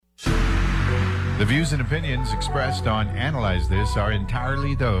The views and opinions expressed on Analyze This are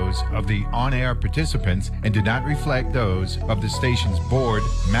entirely those of the on-air participants and do not reflect those of the station's board,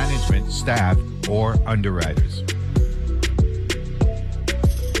 management, staff, or underwriters.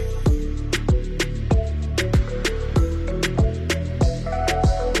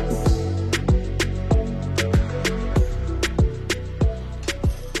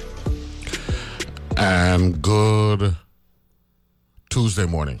 And good Tuesday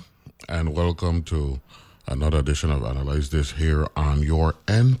morning, and welcome to another edition of Analyze This here on your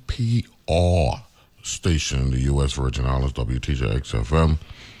NPR station in the U.S. Virgin Islands, WTJX-FM.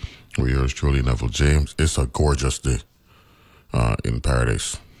 We're yours truly, Neville James. It's a gorgeous day in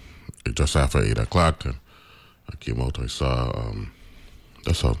paradise. It's just after 8 o'clock, and I came out, I saw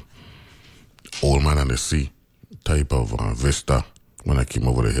that's a old man on the sea type of vista when I came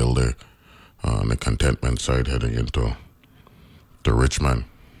over the hill there. On the Contentment side heading into the Richmond,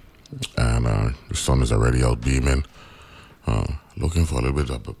 and the sun is already out beaming. Looking for a little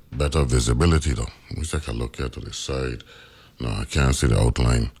bit of better visibility though. Let me take a look here to the side. No, I can't see the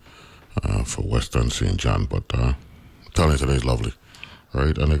outline for Western St. John, but I'm telling you, today's lovely,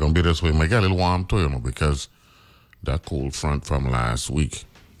 right? And it's gonna be this way. It might get a little warm too, because that cold front from last week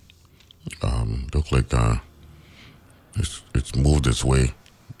looked like it's moved its way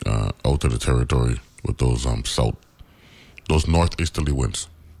out of the territory with those northeasterly winds,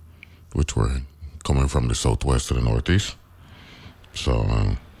 which were coming from the southwest to the northeast. So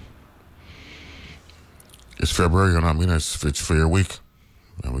it's February, and I mean it's Fair Week,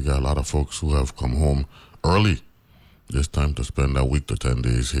 and we got a lot of folks who have come home early this time to spend a week to 10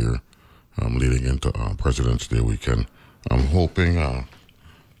 days here, leading into President's Day weekend. I'm hoping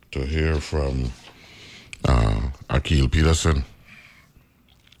to hear from Akil Peterson,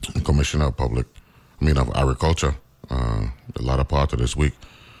 Commissioner of Agriculture, the latter part of this week.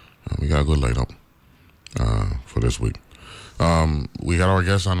 We got a good lineup for this week. We got our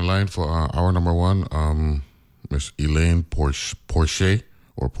guest on the line for hour number one, Miss Elaine Porcher,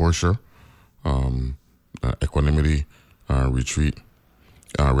 Equanimity Retreat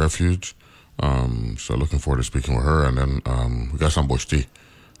Refuge. So looking forward to speaking with her. And then we got some bush tea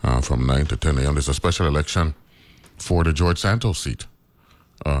from 9 to 10 a.m. There's a special election for the George Santos seat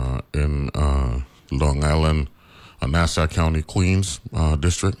in Long Island, Nassau County, Queens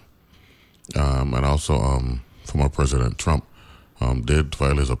district, and also former President Trump did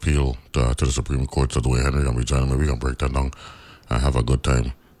file his appeal to the Supreme Court. So Dwayne Henry gonna be joining me. We're gonna break that down and have a good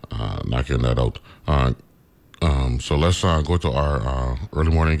time knocking that out. So let's go to our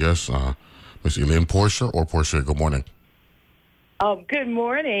early morning guest, Miss Elaine Porcher or Porcher. Good morning. Good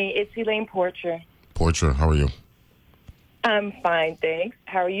morning. It's Elaine Porcher. Porcher, how are you? I'm fine, thanks.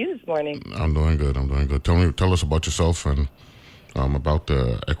 How are you this morning? I'm doing good. Tell us about yourself and about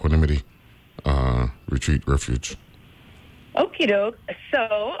the Equanimity Retreat Refuge. Okie doke.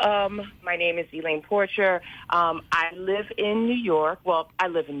 So, my name is Elaine Porcher. I live in New York. Well, I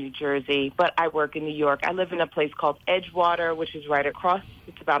live in New Jersey, but I work in New York. I live in a place called Edgewater, which is right across.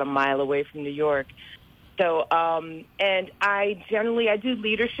 It's about a mile away from New York. So, and I do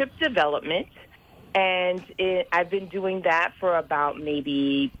leadership development. And I've been doing that for about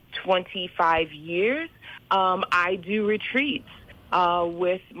maybe 25 years. I do retreats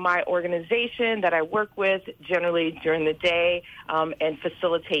with my organization that I work with generally during the day and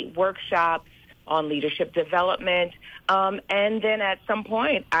facilitate workshops on leadership development. And then at some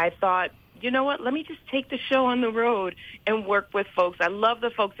point, I thought, you know what, let me just take the show on the road and work with folks. I love the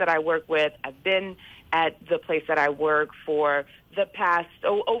folks that I work with. I've been at the place that I work for the past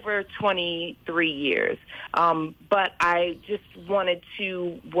over 23 years. But I just wanted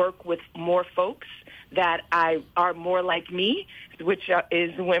to work with more folks that are more like me, which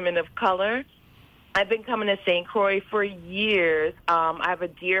is women of color. I've been coming to St. Croix for years. I have a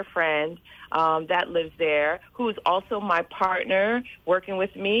dear friend that lives there who's also my partner working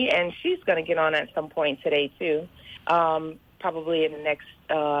with me, and she's going to get on at some point today, too. Probably in the next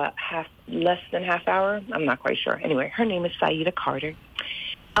less than half hour. I'm not quite sure. Anyway, her name is Saida Carter.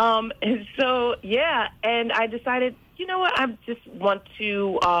 And so, yeah, and I decided, you know what, I just want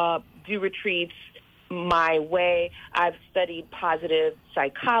to do retreats my way. I've studied positive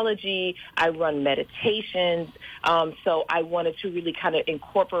psychology. I run meditations. So I wanted to really kind of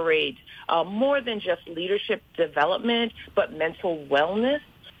incorporate more than just leadership development, but mental wellness.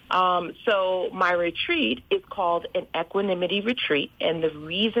 So my retreat is called an Equanimity Retreat, and the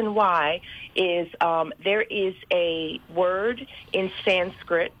reason why is there is a word in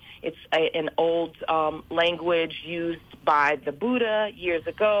Sanskrit. It's an old language used by the Buddha years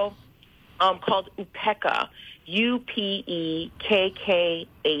ago called Upeka, Upekha,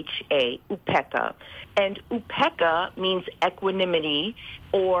 Upeka. And Upeka means equanimity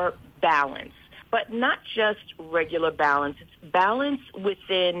or balance, but not just regular balance. It's balance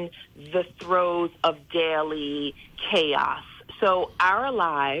within the throes of daily chaos. So our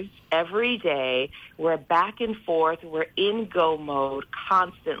lives, every day, we're back and forth, we're in go mode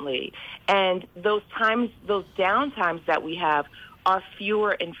constantly. And those times, those down times that we have are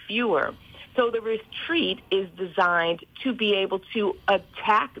fewer and fewer. So the retreat is designed to be able to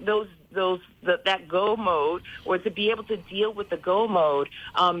attack that go mode, or to be able to deal with the go mode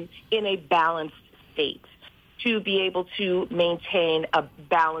in a balanced state, to be able to maintain a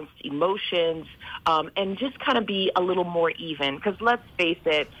balanced emotions and just kind of be a little more even. Because let's face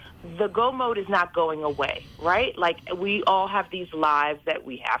it, the go mode is not going away, right? Like, we all have these lives that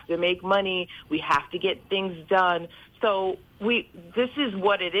we have to make money, we have to get things done. So this is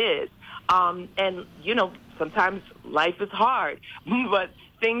what it is. And, you know, sometimes life is hard, but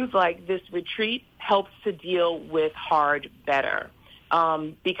things like this retreat helps to deal with hard better,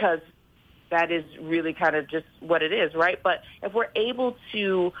 because that is really kind of just what it is, right? But if we're able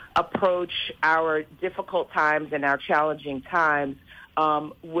to approach our difficult times and our challenging times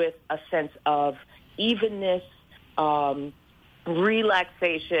with a sense of evenness,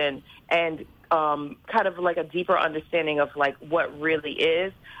 relaxation, and kind of like a deeper understanding of like what really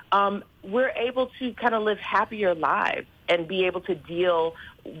is, we're able to kind of live happier lives and be able to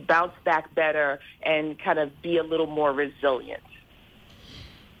bounce back better, and kind of be a little more resilient.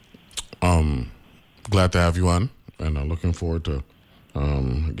 Glad to have you on, and I'm looking forward to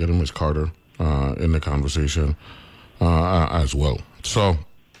getting Ms. Carter in the conversation as well. So,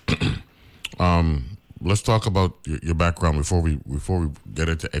 let's talk about your background before we get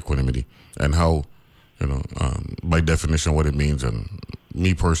into equanimity and how, you know, by definition, what it means. And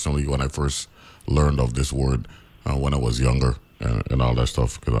me personally, when I first learned of this word when I was younger and all that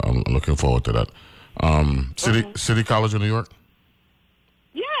stuff, because I'm looking forward to that. City College of New York.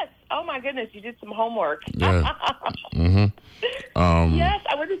 Yes. Oh my goodness, you did some homework. Yeah. Mm-hmm. Yes,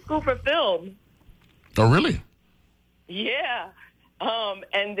 I went to school for film. Oh, really? Yeah.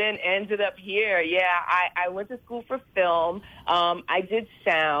 And then ended up here. Yeah, I went to school for film. I did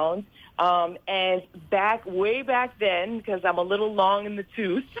sound. And way back then, because I'm a little long in the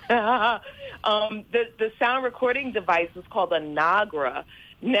tooth, the sound recording device was called a Nagra.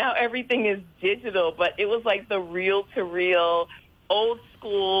 Now everything is digital, but it was like the reel-to-reel, old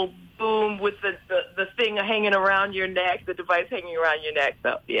school boom with the thing hanging around your neck, the device hanging around your neck.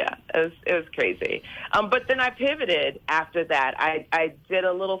 So yeah, it was crazy. But then I pivoted after that. I did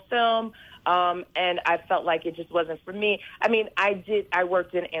a little film, and I felt like it just wasn't for me. I mean, I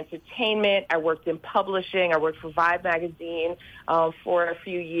worked in entertainment, I worked in publishing, I worked for Vibe magazine for a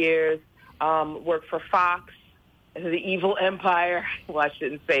few years, worked for Fox, the evil empire. Well, I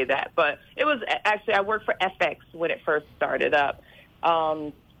shouldn't say that, but it was actually, I worked for FX when it first started up.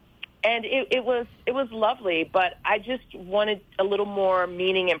 And it was lovely, but I just wanted a little more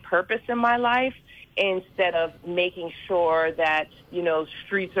meaning and purpose in my life, instead of making sure that, you know,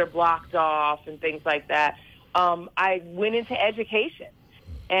 streets are blocked off and things like that. I went into education,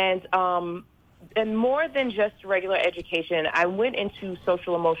 and more than just regular education, I went into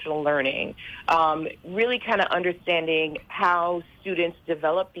social emotional learning, really kind of understanding how students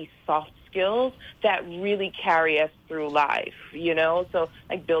develop these soft skills that really carry us through life, you know, so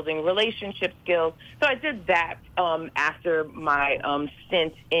like building relationship skills. So I did that after my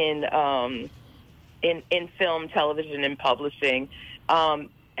stint in film, television, and publishing, and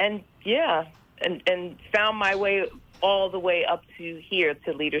found my way all the way up to here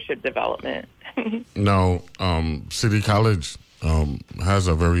to leadership development. Now, City College has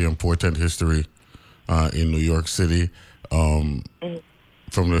a very important history in New York City.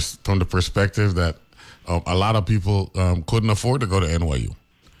 From the perspective that a lot of people couldn't afford to go to NYU,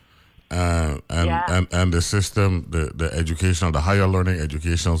 and the system, the educational, the higher learning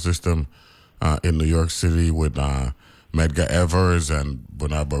educational system in New York City with Medgar Evers and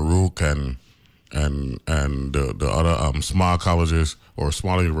Bernard Baruch and the other small colleges or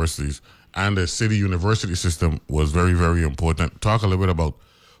smaller universities, and the city university system was very, very important. Talk a little bit about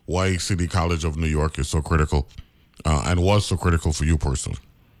why City College of New York is so critical. And was so critical for you personally?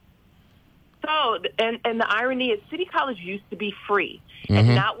 So, and the irony is City College used to be free. Mm-hmm.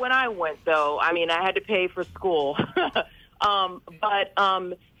 And not when I went, though. I mean, I had to pay for school. But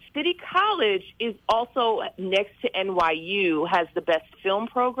City College is also, next to NYU, has the best film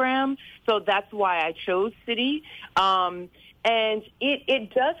program. So that's why I chose City. And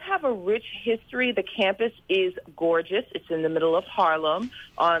it does have a rich history. The campus is gorgeous. It's in the middle of Harlem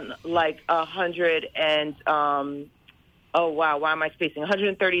on like 100 and, oh, wow, why am I spacing?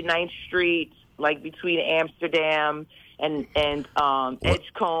 139th Street, like between Amsterdam and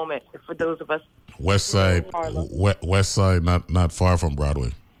Edgecombe, for those of us. West Side, not far from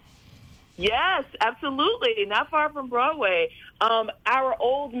Broadway. Yes, absolutely. Not far from Broadway. Our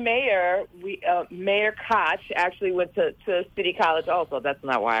old mayor, Mayor Koch, actually went to City College also. That's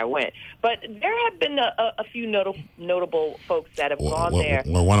not why I went. But there have been a few notable folks that have gone there.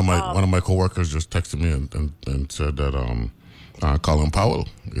 Well, one of my coworkers just texted me and said that Colin Powell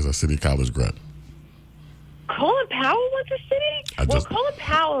is a City College grad. Colin Powell went to City? Colin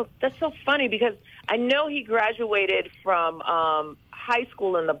Powell, that's so funny because I know he graduated from high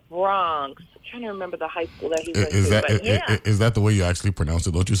school in the Bronx. I'm trying to remember the high school that he went to. Is that the way you actually pronounce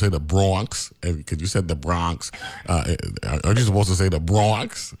it? Don't you say the Bronx? Because you said the Bronx. Aren't you supposed to say the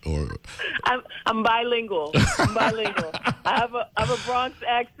Bronx? Or I'm bilingual. I have a Bronx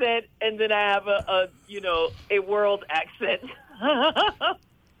accent, and then I have a world accent.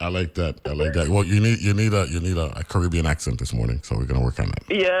 I like that. Well, you need a Caribbean accent this morning, so we're gonna work on that.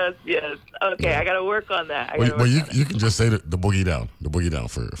 Yes. Okay, yeah. I gotta work on that. You can just say the boogie down,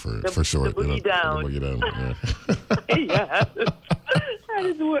 for short. The boogie down. The boogie down. Yeah. That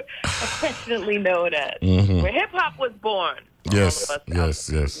is what affectionately known as where hip hop was born. Yes. No,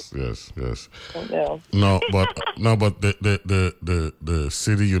 but the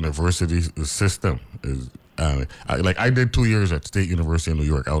city university system is. I did 2 years at State University in New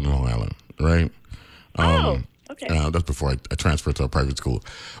York, out in Long Island, right? Okay. That's before I transferred to a private school.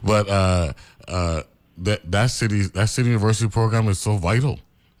 But that city university program is so vital,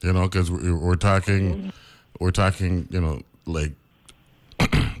 because we're talking, like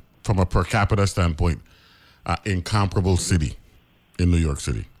from a per capita standpoint, incomparable city in New York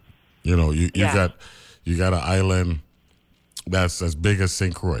City. You got an island that's as big as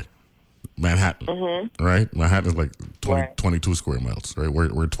St. Croix. Manhattan, right? Manhattan is like 22 square miles, right?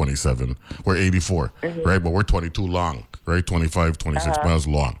 We're 27. We're 84, right? But we're 22 long, right? 25, 26 miles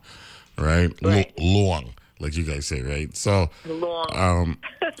long, right? Long, like you guys say, right? So, long.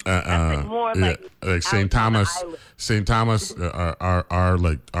 Like St. Thomas,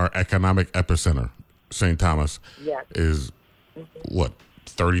 our economic epicenter. St. Thomas is what?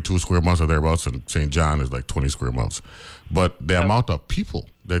 32 square miles or thereabouts, and St. John is like 20 square miles. But the amount of people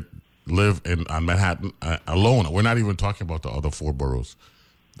that live on Manhattan alone, we're not even talking about the other four boroughs.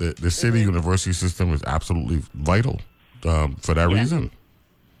 The city university system is absolutely vital for that reason.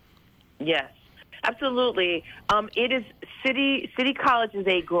 Yes, absolutely. It is City College is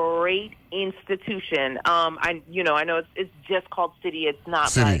a great institution. I know it's just called City. It's not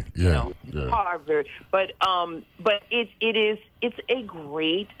City, Harvard, but it's a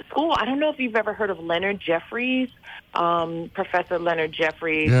great school. I don't know if you've ever heard of Leonard Jeffries, Professor Leonard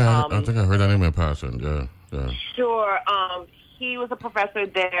Jeffries. Yeah, I think I heard that name in passing. Yeah. Sure. He was a professor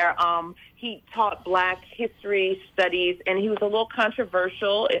there. He taught Black history studies, and he was a little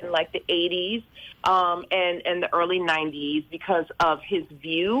controversial in like the 80s and the early 90s because of his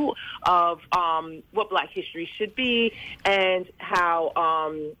view of what Black history should be and how,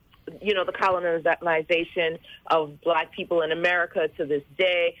 the colonization of Black people in America to this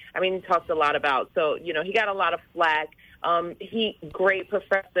day. I mean, he talks a lot about. So, he got a lot of flack. Great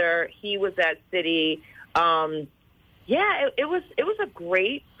professor. He was at City. It was a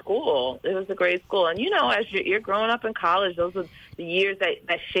great school. It was a great school. And, as you're growing up in college, those are the years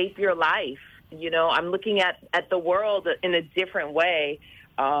that shape your life. I'm looking at the world in a different way.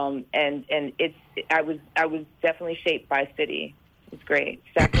 I was definitely shaped by City. It's great.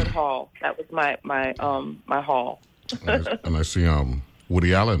 Sacred Hall. That was my hall. And I see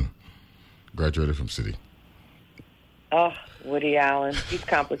Woody Allen graduated from City. Oh, Woody Allen. He's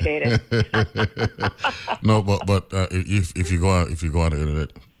complicated. No, but if you go on the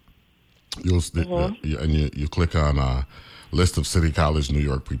internet, you click on list of City College New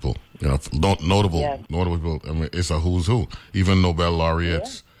York people. Notable people. I mean, it's a who's who. Even Nobel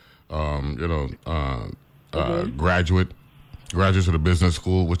laureates. Graduates of the business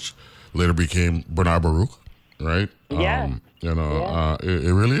school, which later became Bernard Baruch, right? Yeah.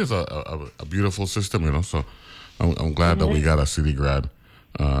 It really is a beautiful system. So I'm glad that we got a City grad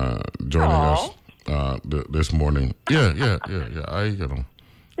joining us this morning. Yeah.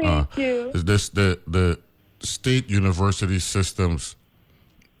 Thank you. The state university systems,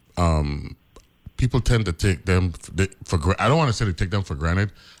 people tend to take them for granted. I don't want to say they take them for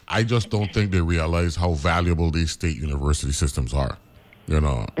granted. I just don't think they realize how valuable these state university systems are.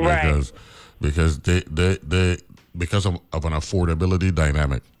 Right. Because because of an affordability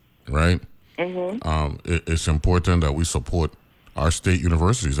dynamic, right? It's important that we support our state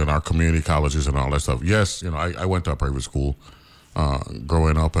universities and our community colleges and all that stuff. Yes, I went to a private school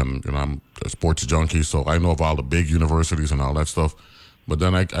growing up, and I'm a sports junkie, so I know of all the big universities and all that stuff. But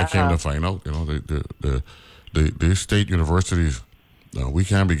then I came to find out, the state universities, we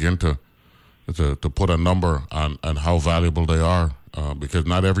can't begin to put a number on how valuable they are, because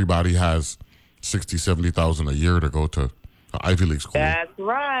not everybody has $60,000-$70,000 a year to go to Ivy League school. That's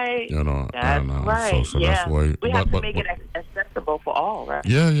right. That's right. So that's why we have to make it accessible for all, right?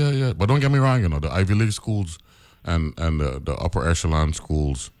 Yeah. But don't get me wrong. The Ivy League schools and the upper echelon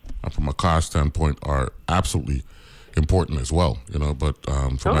schools, from a cost standpoint, are absolutely important as well. But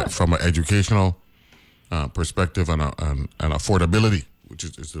from an educational perspective and affordability, which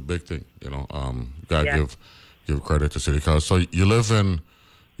is the big thing. Gotta give credit to City College. So you live on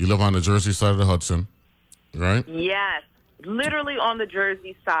the Jersey side of the Hudson, right? Yes. Literally on the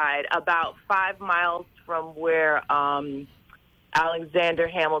Jersey side, about 5 miles from where Alexander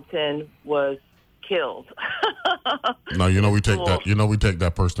Hamilton was killed. Now we take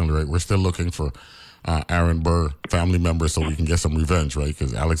that personally, right? We're still looking for Aaron Burr family members so we can get some revenge, right?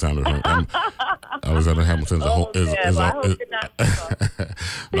 Because Alexander Hamilton's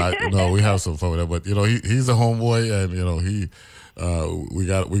no, we have some fun with that, but he's a homeboy, and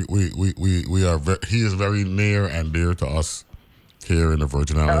he is very near and dear to us here in the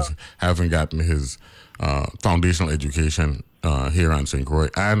Virgin Islands, having gotten his foundational education here on St. Croix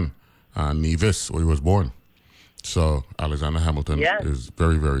and Nevis, where he was born. So Alexander Hamilton is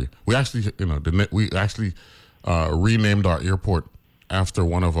very, very. We actually, renamed our airport after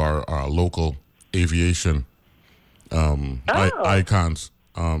one of our local aviation icons,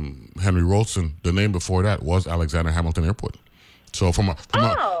 Henry Rolson. The name before that was Alexander Hamilton Airport. So from a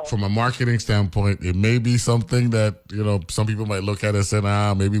marketing standpoint, it may be something that some people might look at and say,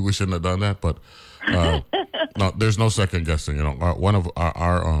 maybe we shouldn't have done that. But no, there's no second guessing. One of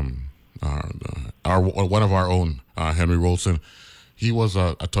our own, Henry Rolson, he was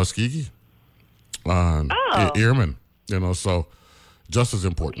a Tuskegee airman. So just as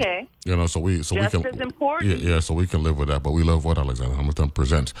important. Okay. So we can as important. Yeah. So we can live with that. But we love what Alexander Hamilton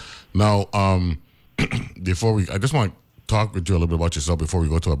presents. Now, I just want to talk with you a little bit about yourself before we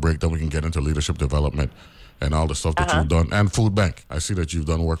go to a break. Then we can get into leadership development and all the stuff that you've done, and food bank. I see that you've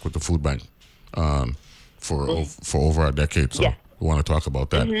done work with the food bank for over a decade. So we want to talk about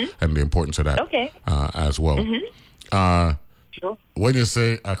that and the importance of that as well. Sure. When you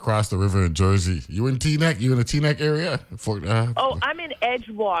say across the river in Jersey, you in Teaneck? You in the Teaneck area? I'm in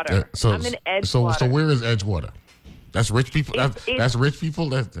Edgewater. I'm in Edgewater. So where is Edgewater? That's rich people. That's rich people.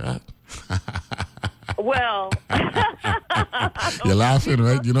 Well, you're laughing,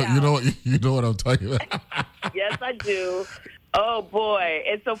 right? You know what I'm talking about. Yes, I do. Oh boy,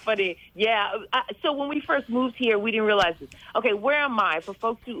 it's so funny. Yeah. So when we first moved here, we didn't realize this. Okay, where am I? For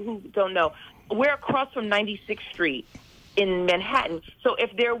folks who don't know, we're across from 96th Street in Manhattan. So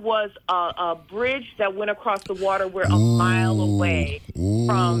if there was a bridge that went across the water, we're a mile away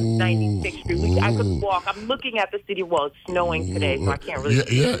from 96th Street. I could walk. I'm looking at the city. Well, it's snowing today, so I can't really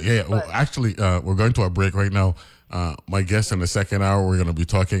see it. Yeah. Well, actually, we're going to a break right now. My guest in the second hour, we're going to be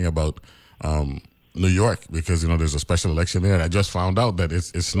talking about New York, because there's a special election there, and I just found out that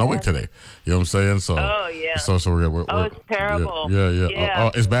it's snowing today. You know what I'm saying? So So we're it's terrible.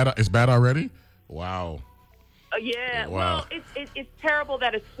 Yeah. It's bad. It's bad already. Wow. Yeah. Wow. Well, it's terrible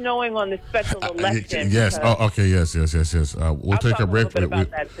that it's snowing on this special election. Yes. Okay. Yes. We'll take a break.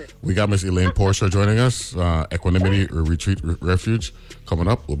 We got Miss Elaine Porcher joining us. Equanimity Retreat Refuge coming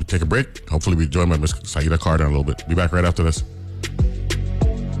up. We'll take a break. Hopefully, we join by Miss Saida Carter in a little bit. Be back right after this.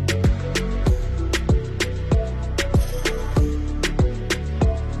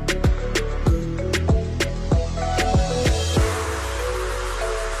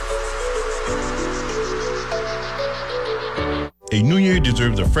 A new year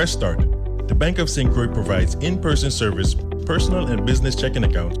deserves a fresh start. The Bank of St. Croix provides in-person service, personal and business checking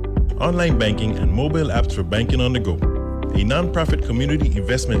accounts, online banking, and mobile apps for banking on the go, a nonprofit community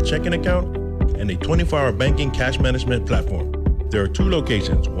investment checking account, and a 24-hour banking cash management platform. There are 2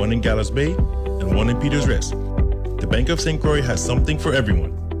 locations, one in Gallows Bay and one in Peters Rest. The Bank of St. Croix has something for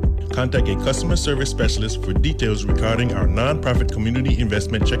everyone. Contact a customer service specialist for details regarding our nonprofit community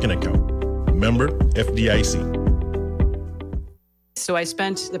investment checking account. Member FDIC. So I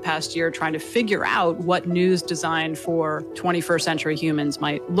spent the past year trying to figure out what news designed for 21st century humans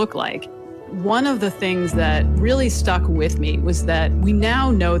might look like. One of the things that really stuck with me was that we now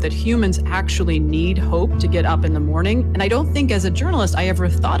know that humans actually need hope to get up in the morning. And I don't think as a journalist I ever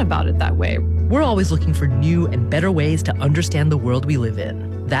thought about it that way. We're always looking for new and better ways to understand the world we live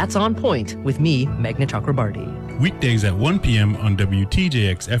in. That's On Point with me, Meghna Chakrabarti. Weekdays at 1 p.m. on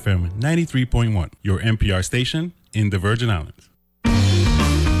WTJX FM 93.1, your NPR station in the Virgin Islands.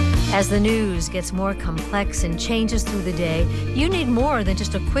 As the news gets more complex and changes through the day, you need more than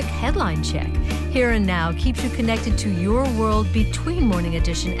just a quick headline check. Here and Now keeps you connected to your world between Morning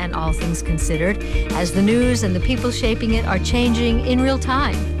Edition and All Things Considered, as the news and the people shaping it are changing in real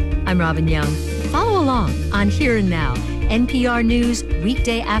time. I'm Robin Young. Follow along on Here and Now, NPR News,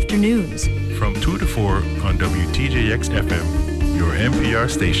 weekday afternoons. From 2 to 4 on WTJX FM, your NPR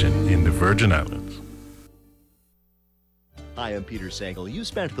station in the Virgin Islands. Hi, I'm Peter Sagal. You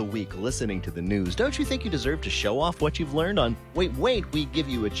spent the week listening to the news. Don't you think you deserve to show off what you've learned on Wait, we give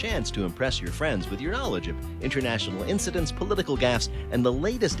you a chance to impress your friends with your knowledge of international incidents, political gaffes, and the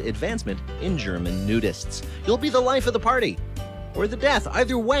latest advancement in German nudists. You'll be the life of the party or the death.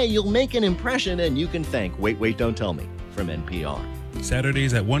 Either way, you'll make an impression, and you can thank Wait, Don't Tell Me from NPR.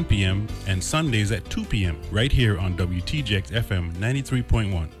 Saturdays at 1 p.m. and Sundays at 2 p.m. right here on WTJX FM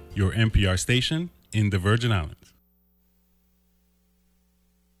 93.1, your NPR station in the Virgin Islands.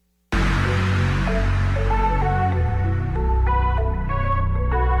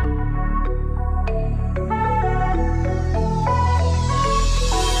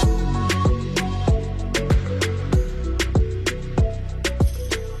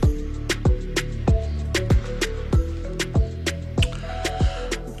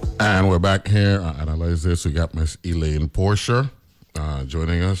 And we're back here. Analyze This. We got Miss Elaine Porcher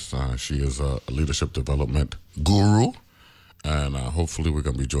joining us. She is a leadership development guru. And hopefully we're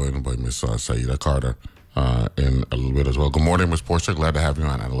going to be joined by Miss Saida Carter in a little bit as well. Good morning, Miss Porcher. Glad to have you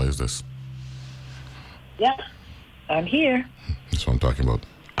on Analyze This. Yeah, I'm here. That's what I'm talking about.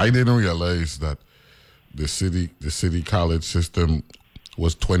 I didn't realize that the city college system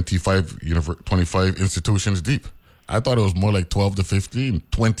was 25 institutions deep. I thought it was more like 12 to 15,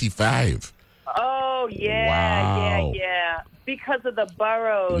 25. Oh, yeah, Wow. yeah. Because of the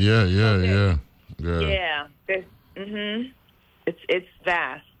boroughs. Yeah. Yeah. It's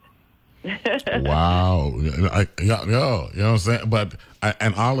vast. Wow. You know what I'm saying? But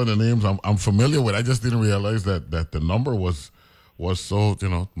and all of the names I'm familiar with. I just didn't realize that the number was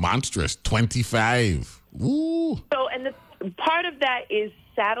so, monstrous. 25. Woo. So, and the part of that is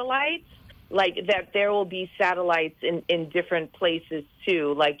satellites. Like that there will be satellites in different places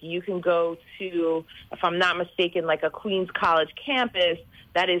too. Like you can go to, if I'm not mistaken, like a Queens College campus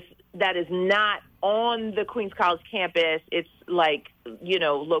that is not on the Queens College campus. It's like,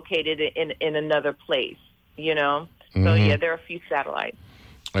 located in another place, So yeah, there are a few satellites.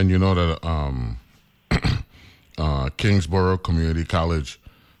 And you know that Kingsborough Community College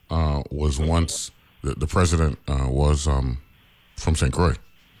was once, the president was from St. Croix.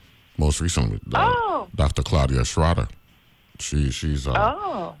 Most recently, Dr. Claudia Schroeder. She's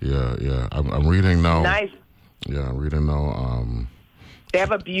yeah. I'm reading now. Nice. Yeah, I'm reading now. They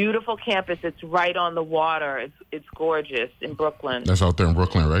have a beautiful campus. It's right on the water. It's gorgeous in Brooklyn. That's out there in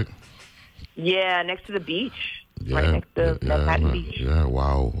Brooklyn, right? Yeah, next to the beach. Yeah, right next to Manhattan Beach. Yeah,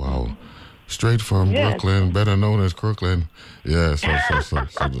 wow. Straight from Brooklyn, better known as Crooklyn. Yeah, so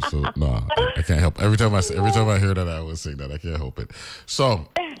no, I can't help. Every time I hear that, I always say that. I can't help it. So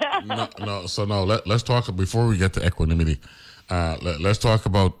let's talk before we get to equanimity. Let's talk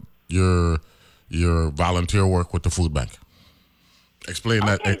about your volunteer work with the food bank. Explain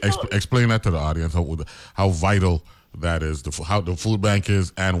that to the audience how vital that is, how the food bank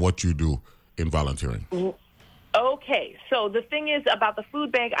is, and what you do in volunteering. Okay, so the thing is about the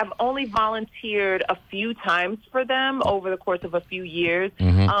food bank, I've only volunteered a few times for them over the course of a few years,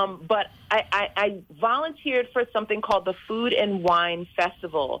 but I volunteered for something called the Food and Wine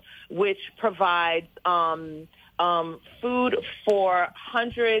Festival, which provides food for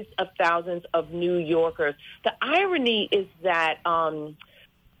hundreds of thousands of New Yorkers. The irony is that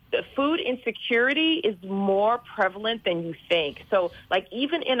the food insecurity is more prevalent than you think. So, like,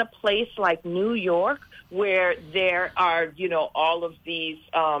 even in a place like New York, where there are, all of these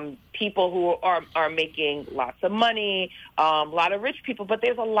people who are making lots of money, a lot of rich people, but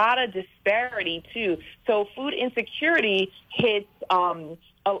there's a lot of disparity, too. So food insecurity hits a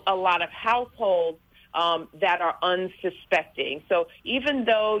lot of households that are unsuspecting. So even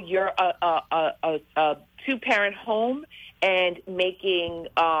though you're a two-parent home and making,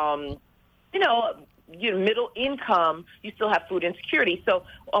 middle income, you still have food insecurity. So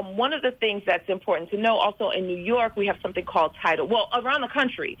one of the things that's important to know also in New York, we have something called around the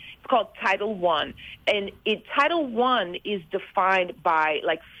country, it's called Title I. And Title I is defined by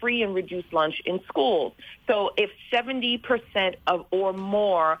like free and reduced lunch in schools. So if 70% of or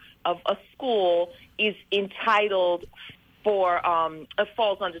more of a school is entitled for,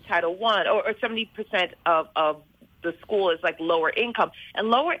 falls under Title I, or 70% of the school is like lower income,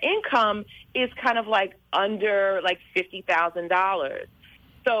 and lower income is kind of like under like $50,000.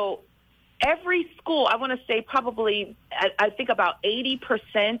 So every school, I want to say probably, I think about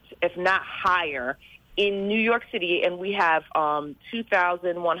 80%, if not higher, in New York City, and we have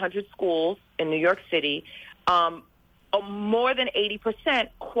 2,100 schools in New York City, more than 80%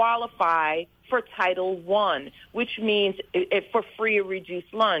 qualify for Title I, which means for free or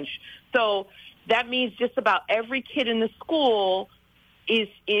reduced lunch. So that means just about every kid in the school is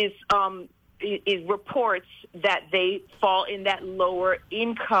reports that they fall in that lower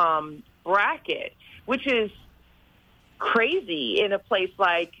income bracket, which is crazy in a place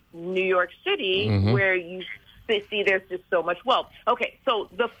like New York City, where you see there's just so much wealth. Okay, so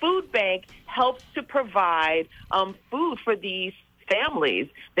the food bank helps to provide food for these families.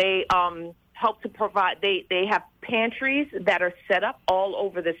 They help to provide, they have pantries that are set up all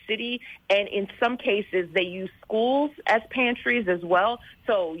over the city, and in some cases they use schools as pantries as well.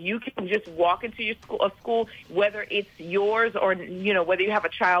 So you can just walk into your school, whether it's yours or whether you have a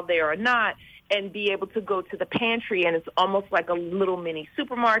child there or not, and be able to go to the pantry, and it's almost like a little mini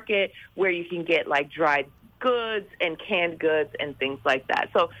supermarket where you can get like dried goods and canned goods and things like that.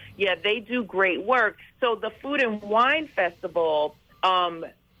 So yeah, they do great work. So the Food and Wine Festival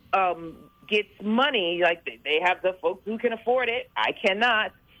gets money, like they have the folks who can afford it, I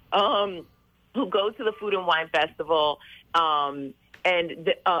cannot, who go to the Food and Wine Festival, and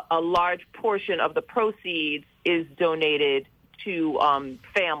a large portion of the proceeds is donated to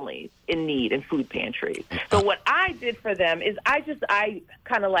families in need and food pantries. So what I did for them is I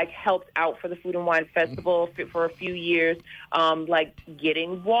kind of like helped out for the Food and Wine Festival for a few years, like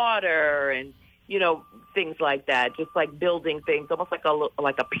getting water and things like that, just like building things, almost like a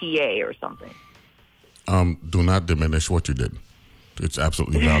PA or something. Do not diminish what you did. It's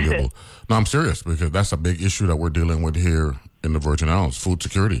absolutely valuable. No, I'm serious, because that's a big issue that we're dealing with here in the Virgin Islands, food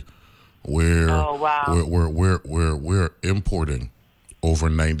security, where we're importing over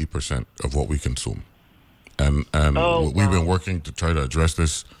 90% of what we consume, and we've been working to try to address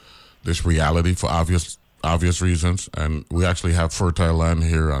this reality for obvious reasons, and we actually have fertile land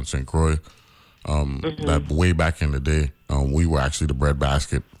here on St. Croix. That way back in the day, we were actually the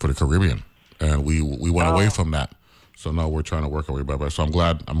breadbasket for the Caribbean, and we went away from that. So now we're trying to work our way back. So I'm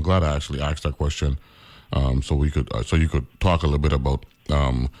glad I actually asked that question, so you could talk a little bit about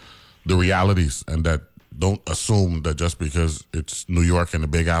the realities, and that don't assume that just because it's New York and the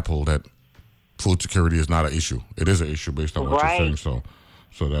Big Apple that food security is not an issue. It is an issue based on what you're saying.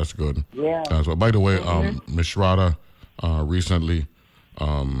 So that's good. Yeah. So by the way, Ms. Schroeder recently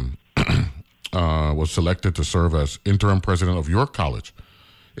was selected to serve as interim president of York College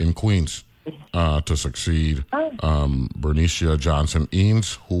in Queens to succeed Bernicia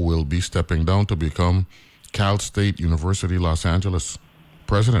Johnson-Eanes, who will be stepping down to become Cal State University Los Angeles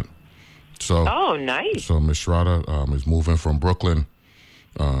president. So, nice. So Ms. Schroeder is moving from Brooklyn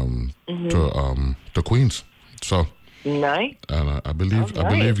to Queens. So nice. And I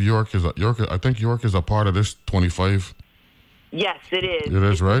believe York is a part of this 25. Yes, it is. It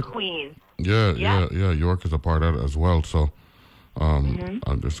is, right? Queens. Yeah. York is a part of it as well. So,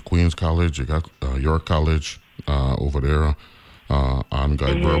 there's Queens College. You got York College over there on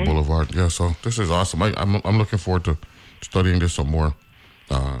Guybrush Boulevard. Yeah. So this is awesome. I'm looking forward to studying this some more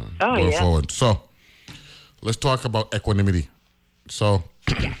going forward. So let's talk about equanimity. So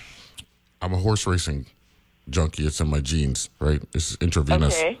I'm a horse racing junkie. It's in my genes, right? It's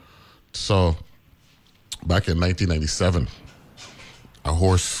intravenous. Okay. So back in 1997. A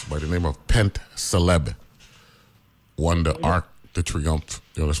horse by the name of Pent Celeb won the Arc de Triomphe.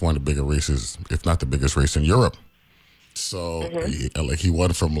 That's one of the bigger races, if not the biggest race in Europe. So he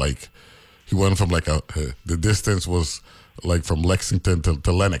won from the distance was like from Lexington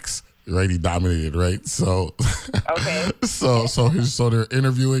to Lenox, right? He dominated, right? So so they're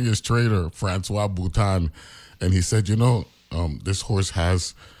interviewing his trainer, Francois Boutin, and he said, this horse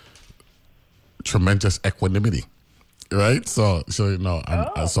has tremendous equanimity. Right, so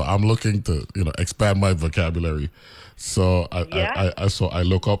I'm looking to expand my vocabulary. So I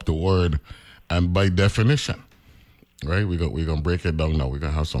look up the word, and by definition, right, we're gonna break it down now. We're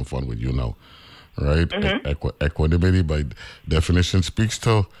gonna have some fun with you now, right? Equanimity by definition speaks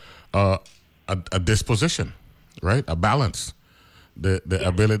to a disposition, right? A balance. The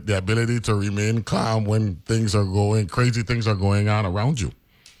ability to remain calm when crazy things are going on around you,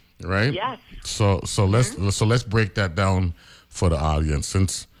 right? Yes. So let's break that down for the audience,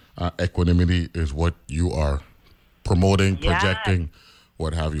 since equanimity is what you are promoting, projecting,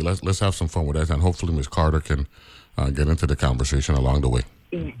 what have you. Let's have some fun with that, and hopefully Ms. Carter can get into the conversation along the way.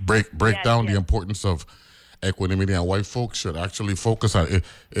 Break down the importance of equanimity and why folks should actually focus on it.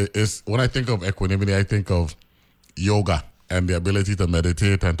 It's when I think of equanimity, I think of yoga and the ability to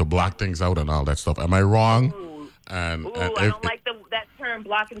meditate and to block things out and all that stuff. Am I wrong? I don't like that term,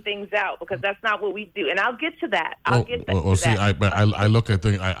 blocking things out, because that's not what we do. And I'll get to that. I look at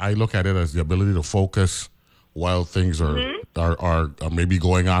it as the ability to focus while things are maybe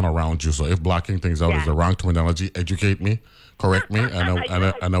going on around you. So if blocking things out is the wrong terminology, educate me, correct me,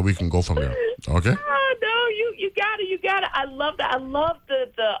 and then we can go from there. Okay? Oh, no, you got it. I love that. I love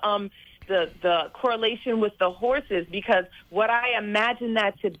the correlation with the horses, because what I imagine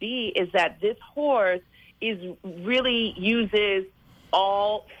that to be is that this horse really uses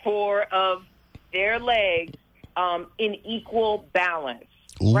all four of their legs in equal balance.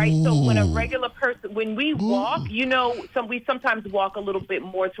 Ooh. Right? So when a regular person, when we walk, we sometimes walk a little bit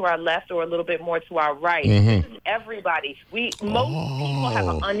more to our left or a little bit more to our right. This is everybody. Most people have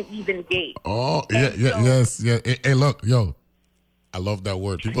an uneven gait. Yes. Hey, look, I love that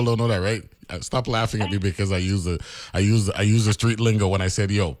word. People don't know that, right? Stop laughing at me because I use the street lingo when I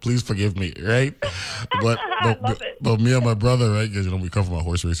said, "Yo, please forgive me," right? But me and my brother, right? Because we come from a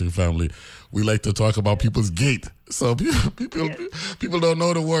horse racing family, we like to talk about people's gait. So people don't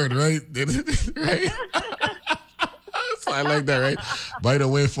know the word, right? Right? So I like that, right? By the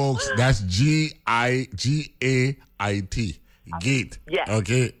way, folks, that's Gait. Gait. Yes.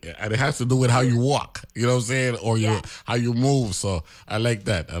 Okay. And it has to do with how you walk, you know what I'm saying? Or how you move. So I like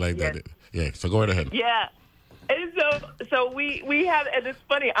that. That. Yeah. So go right ahead. Yeah. And so we have, and it's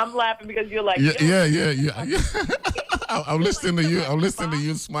funny, I'm laughing because you're like, yeah. I'm listening to you. I'm listening to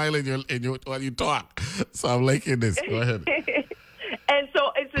you smiling while you talk. So I'm liking this. Go ahead. And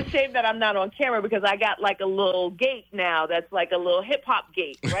so it's a shame that I'm not on camera, because I got like a little gait now that's like a little hip hop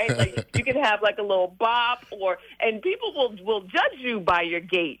gait, right? Like you can have like a little bop, and people will judge you by your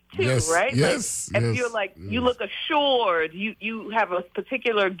gait too, right? Yes. Like, if you're like, you look assured, you have a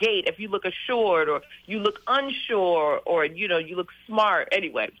particular gait. If you look assured, or you look unsure, or you look smart.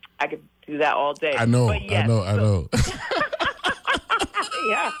 Anyway, I could do that all day. I know. But yes, I know.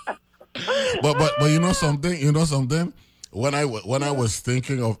 Yeah. But you know something. When I was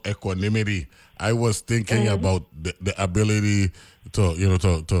thinking of equanimity, I was thinking about the ability to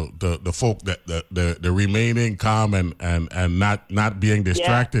the folk that the remaining calm and not being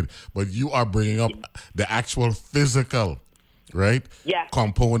distracted. But you are bringing up the actual physical, right? Yeah.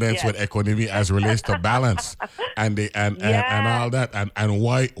 Components with equanimity as relates to balance and all that, and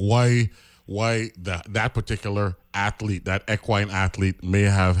why that particular athlete, that equine athlete, may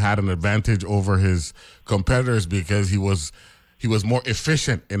have had an advantage over his competitors because he was more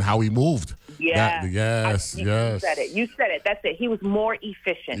efficient in how he moved. Yeah. Yes. You said it. That's it. He was more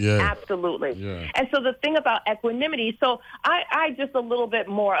efficient. Yeah. Absolutely. Yeah. And so the thing about equanimity, so I just a little bit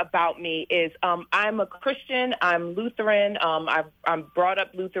more about me is I'm a Christian. I'm Lutheran. I'm brought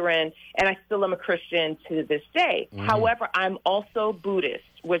up Lutheran, and I still am a Christian to this day. However, I'm also Buddhist,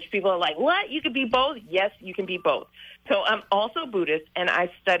 which people are like, what? You can be both? Yes, you can be both. So I'm also Buddhist, and I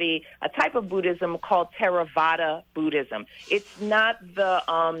study a type of Buddhism called Theravada Buddhism. It's not the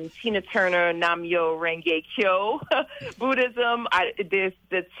Tina Turner Nam-myo Renge Kyo Buddhism.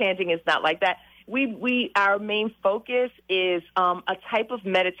 The chanting is not like that. Our main focus is a type of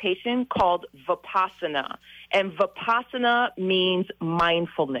meditation called Vipassana, and Vipassana means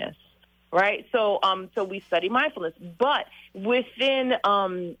mindfulness. Right, so we study mindfulness, but within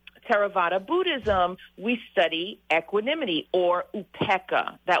Theravada Buddhism, we study equanimity, or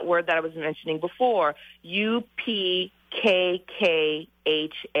upekkha, that word that I was mentioning before, Upkkha,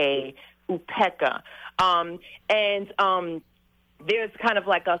 upekkha, there's kind of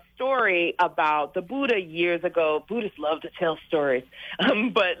like a story about the Buddha years ago. Buddhists love to tell stories.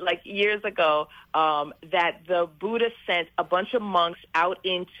 But like years ago, that the Buddha sent a bunch of monks out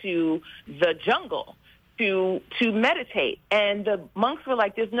into the jungle to meditate. And the monks were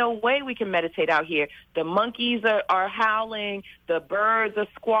like, there's no way we can meditate out here. The monkeys are howling. The birds are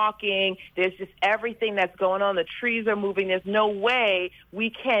squawking. There's just everything that's going on. The trees are moving. There's no way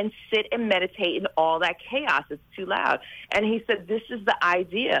we can sit and meditate in all that chaos. It's too loud. And he said, this is the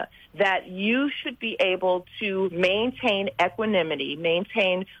idea, that you should be able to maintain equanimity,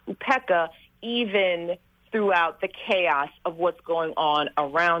 maintain upekkha, even throughout the chaos of what's going on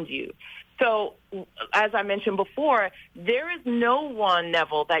around you. So, as I mentioned before, there is no one,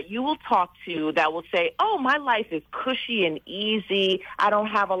 Neville, that you will talk to that will say, oh, my life is cushy and easy. I don't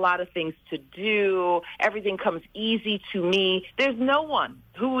have a lot of things to do. Everything comes easy to me. There's no one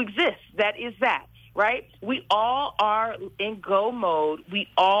who exists that is that, right? We all are in go mode. We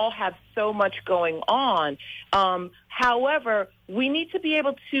all have so much going on. However, we need to be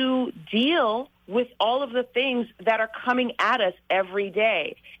able to deal with all of the things that are coming at us every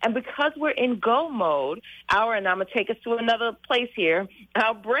day. And because we're in go mode, and I'm going to take us to another place here,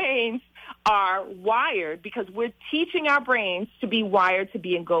 our brains are wired because we're teaching our brains to be wired to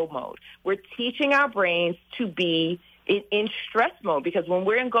be in go mode. We're teaching our brains to be in stress mode because when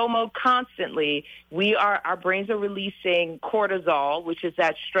we're in go mode constantly, our brains are releasing cortisol, which is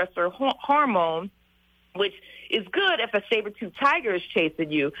that stressor hormone, which is good if a saber-toothed tiger is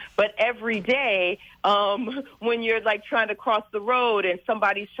chasing you. But every day, when you're like trying to cross the road and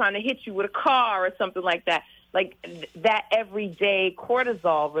somebody's trying to hit you with a car or something like that everyday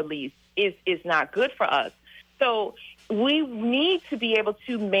cortisol release is not good for us. So we need to be able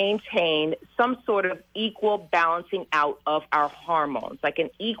to maintain some sort of equal balancing out of our hormones, like an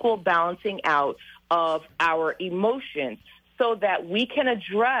equal balancing out of our emotions so that we can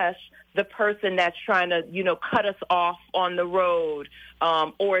address the person that's trying to, cut us off on the road,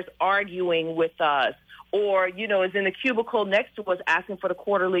 or is arguing with us, or, is in the cubicle next to us asking for the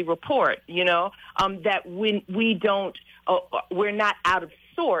quarterly report, that when we're not out of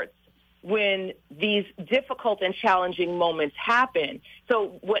sorts when these difficult and challenging moments happen.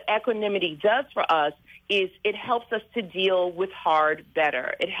 So what equanimity does for us is it helps us to deal with hard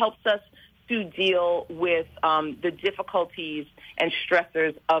better. It helps us to deal with the difficulties and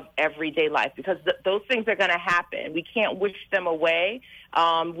stressors of everyday life because those things are going to happen. We can't wish them away.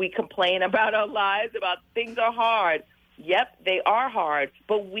 We complain about our lives, about things are hard. Yep, they are hard,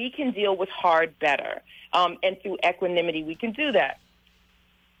 but we can deal with hard better. And through equanimity, we can do that.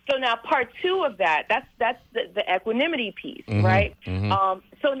 So now part two of that's the equanimity piece, right? Mm-hmm.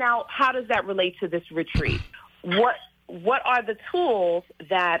 So now how does that relate to this retreat? What are the tools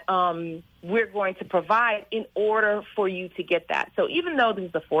that we're going to provide in order for you to get that? So even though this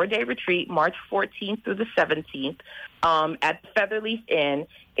is a 4-day retreat, March 14th through the 17th at Featherleaf Inn,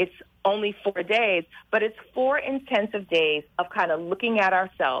 it's only 4 days, but it's 4 intensive days of kind of looking at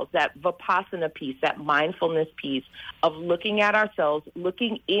ourselves, that Vipassana piece, that mindfulness piece of looking at ourselves,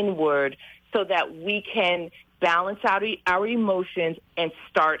 looking inward so that we can balance out our emotions and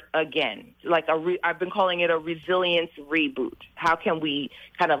start again. Like I've been calling it a resilience reboot. How can we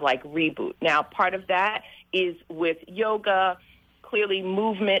kind of like reboot? Now, part of that is with yoga. Clearly,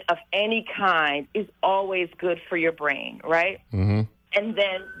 movement of any kind is always good for your brain, right? Mm-hmm. And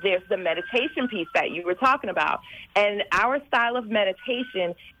then there's the meditation piece that you were talking about. And our style of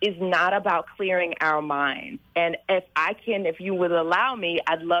meditation is not about clearing our minds. And if you would allow me,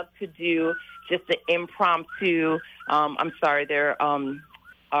 I'd love to do just an impromptu, I'm sorry, there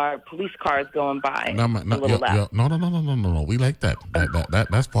are police cars going by. No. We like that.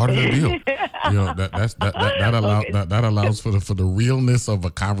 That's part of the deal. That allows for the realness of a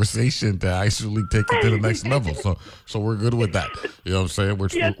conversation to actually take it to the next level. So we're good with that. You know what I'm saying?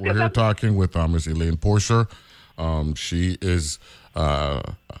 We're here talking with Ms. Elaine Porcher. She is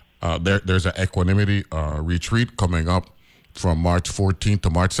there's an equanimity retreat coming up from March 14th to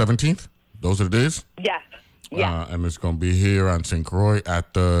March 17th. Those are the days? Yes. Yeah. And it's going to be here on St. Croix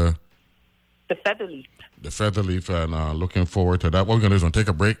at the Featherleaf. The Featherleaf, and looking forward to that. What we're going to do is going to take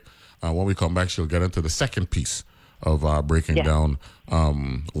a break. When we come back, she'll get into the second piece of breaking down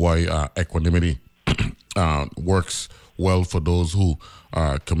why equanimity works well for those who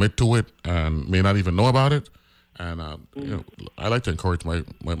commit to it and may not even know about it. And I like to encourage my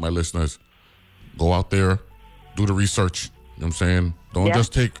listeners, go out there, do the research. You know what I'm saying? Don't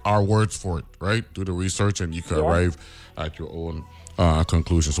just take our words for it, right? Do the research and you can arrive at your own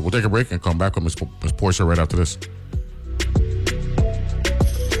conclusion. So we'll take a break and come back with Ms. Porcher right after this.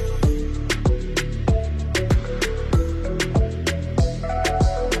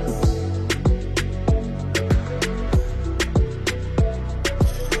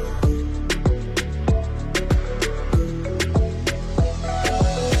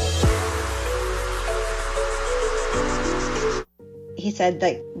 He said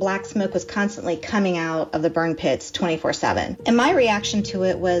that black smoke was constantly coming out of the burn pits 24/7. And my reaction to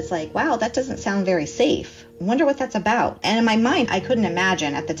it was like, wow, that doesn't sound very safe. I wonder what that's about. And in my mind, I couldn't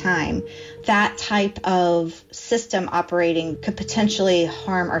imagine at the time that type of system operating could potentially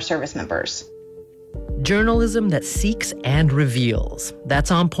harm our service members. Journalism that seeks and reveals.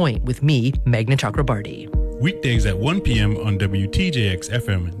 That's On Point with me, Meghna Chakrabarti. Weekdays at 1 p.m. on WTJX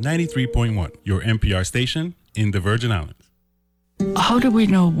FM 93.1, your NPR station in the Virgin Islands. How do we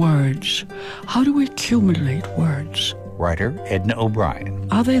know words? How do we accumulate words? Writer Edna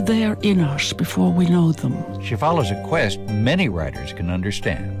O'Brien. Are they there in us before we know them? She follows a quest many writers can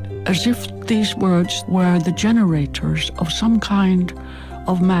understand. As if these words were the generators of some kind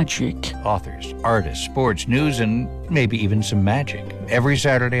of magic. Authors, artists, sports, news, and maybe even some magic. Every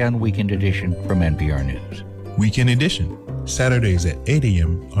Saturday on Weekend Edition from NPR News. Weekend Edition, Saturdays at 8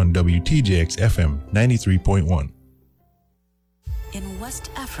 a.m. on WTJX FM 93.1. In West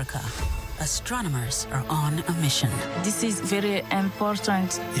Africa, astronomers are on a mission. This is very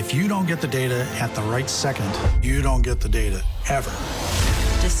important. If you don't get the data at the right second, you don't get the data ever.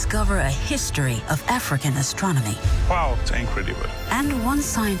 Discover a history of African astronomy. Wow, it's incredible. And one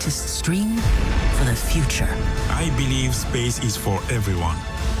scientist's dream for the future. I believe space is for everyone.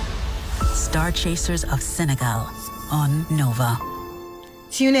 Star Chasers of Senegal on Nova.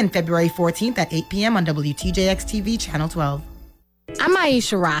 Tune in February 14th at 8 p.m. on WTJX TV, Channel 12. I'm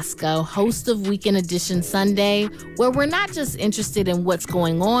Aisha Roscoe, host of Weekend Edition Sunday, where we're not just interested in what's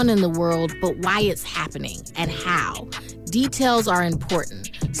going on in the world, but why it's happening and how. Details are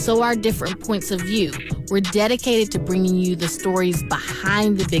important, so are different points of view. We're dedicated to bringing you the stories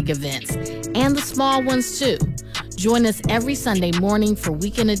behind the big events and the small ones too. Join us every Sunday morning for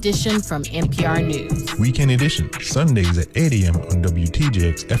Weekend Edition from NPR News. Weekend Edition, Sundays at 8 a.m. on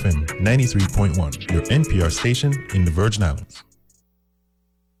WTJX FM 93.1, your NPR station in the Virgin Islands.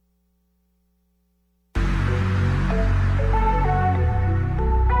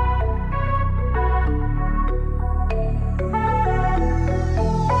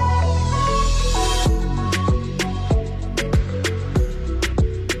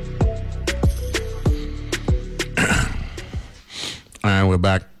 And we're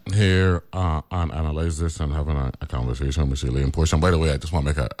back here on Analyze This and having a conversation with Ms. Elaine Porcher. And by the way, I just want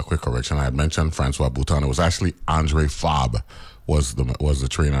to make a quick correction. I had mentioned Francois Bouton. It was actually Andre Fabre was the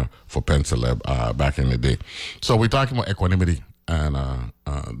trainer for Pensaleb back in the day. So we're talking about equanimity, and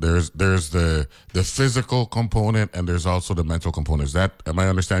there's the physical component and there's also the mental component. Am I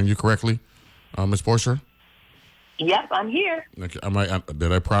understanding you correctly, Ms. Porcher? Yep, I'm here. Okay,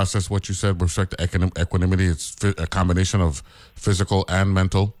 did I process what you said with respect to equanimity? It's a combination of physical and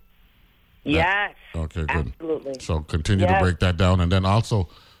mental? Yes. Okay, good. Absolutely. So continue to break that down. And then also,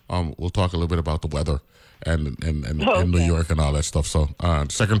 we'll talk a little bit about the weather and in New York and all that stuff. So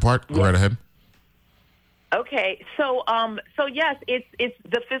second part, go right ahead. Okay, so yes, it's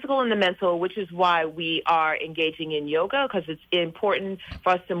the physical and the mental, which is why we are engaging in yoga, because it's important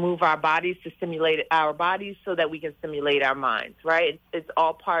for us to move our bodies, to stimulate our bodies so that we can stimulate our minds, right? It's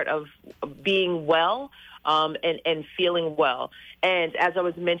all part of being well and feeling well. And as I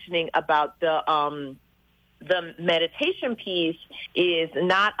was mentioning about the meditation piece is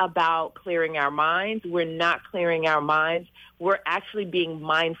not about clearing our minds. We're not clearing our minds. We're actually being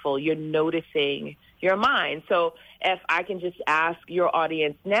mindful. You're noticing your mind. So if I can just ask your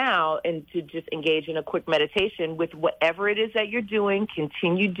audience now and to just engage in a quick meditation with whatever it is that you're doing,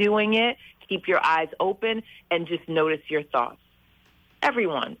 continue doing it, keep your eyes open, and just notice your thoughts.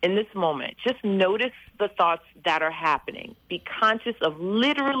 Everyone, in this moment, just notice the thoughts that are happening. Be conscious of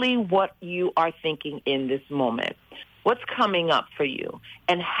literally what you are thinking in this moment. What's coming up for you?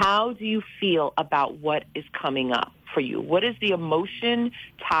 And how do you feel about what is coming up for you? What is the emotion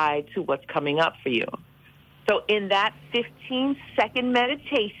tied to what's coming up for you? So in that 15-second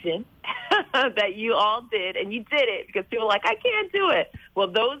meditation that you all did, and you did it because people were like, I can't do it. Well,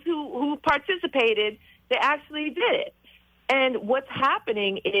 those who participated, they actually did it. And what's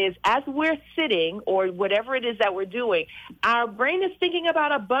happening is as we're sitting or whatever it is that we're doing, our brain is thinking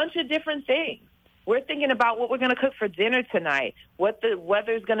about a bunch of different things. We're thinking about what we're going to cook for dinner tonight, what the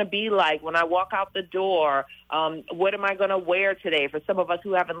weather's going to be like when I walk out the door, what am I going to wear today for some of us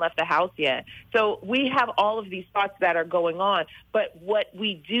who haven't left the house yet. So we have all of these thoughts that are going on, but what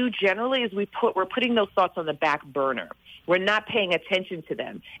we do generally is we're putting those thoughts on the back burner. We're not paying attention to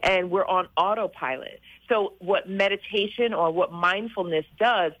them, and we're on autopilot. So what meditation or what mindfulness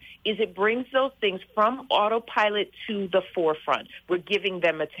does is it brings those things from autopilot to the forefront. We're giving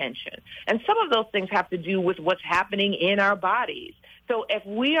them attention. And some of those things have to do with what's happening in our bodies. So if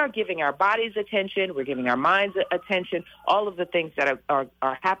we are giving our bodies attention, we're giving our minds attention, all of the things that are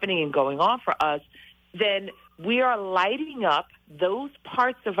happening and going on for us, then we are lighting up those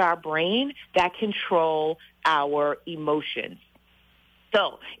parts of our brain that control our emotions.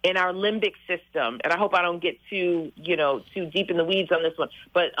 So in our limbic system, and I hope I don't get too deep in the weeds on this one,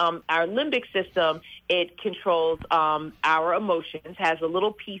 but our limbic system, it controls our emotions, has a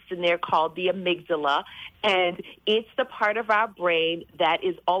little piece in there called the amygdala, and it's the part of our brain that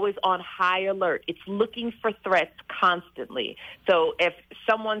is always on high alert. It's looking for threats constantly. So if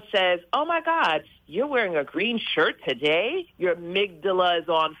someone says, oh, my God, you're wearing a green shirt today, your amygdala is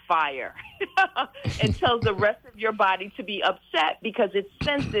on fire and tells the rest of your body to be upset because it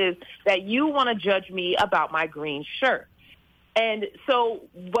senses that you want to judge me about my green shirt. And so,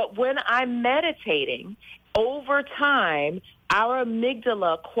 but when I'm meditating, over time, our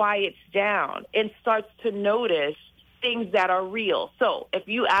amygdala quiets down and starts to notice things that are real. So if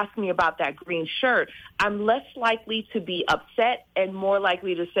you ask me about that green shirt, I'm less likely to be upset and more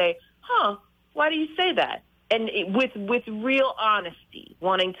likely to say, why do you say that? And with real honesty,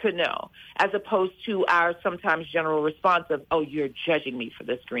 wanting to know, as opposed to our sometimes general response of, oh, you're judging me for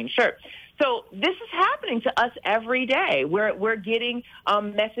this green shirt. So this is happening to us every day. We're getting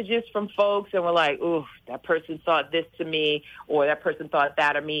messages from folks, and we're like, ooh, that person thought this to me, or that person thought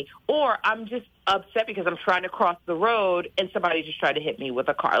that of me, or I'm just upset because I'm trying to cross the road and somebody just tried to hit me with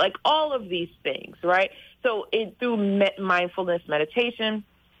a car. Like all of these things, right? So through mindfulness meditation,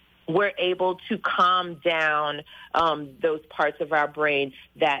 we're able to calm down those parts of our brain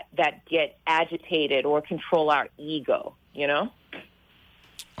that get agitated or control our ego, you know?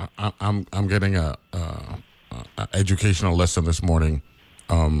 I'm getting a educational lesson this morning.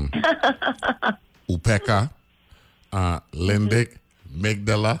 Upeka, limbic,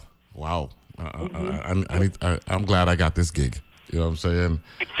 amygdala. Wow. I'm glad I got this gig. You know what I'm saying?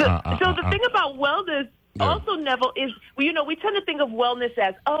 So the thing about wellness also, Neville, is, we tend to think of wellness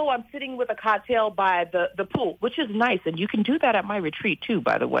as, oh, I'm sitting with a cocktail by the pool, which is nice. And you can do that at my retreat, too,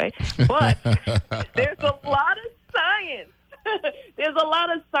 by the way. But there's a lot of science. There's a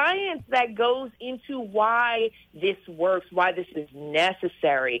lot of science that goes into why this works, why this is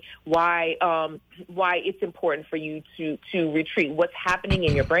necessary, why it's important for you to retreat, what's happening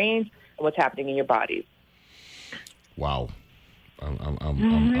in your brains and what's happening in your bodies. Wow.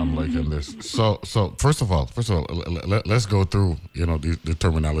 I'm liking this. So first of all, let's go through the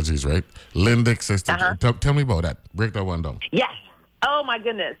terminologies, right? Limbic system. Tell me about that. Break that one down. Yes. Oh my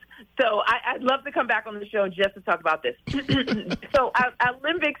goodness. So I'd love to come back on the show just to talk about this. So our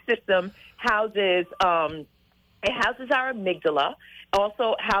limbic system houses our amygdala.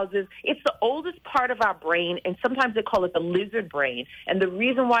 Also houses, it's the oldest part of our brain, and sometimes they call it the lizard brain. And the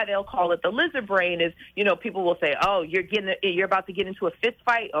reason why they'll call it the lizard brain is, people will say, oh, you're about to get into a fist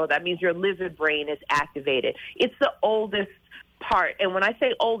fight. Oh, that means your lizard brain is activated. It's the oldest part. And when I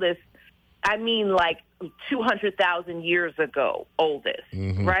say oldest, I mean like 200,000 years ago, oldest,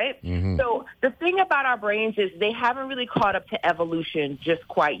 right? Mm-hmm. So the thing about our brains is they haven't really caught up to evolution just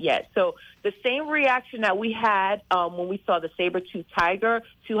quite yet. So the same reaction that we had when we saw the saber-toothed tiger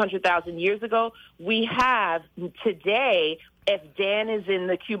 200,000 years ago, we have today if Dan is in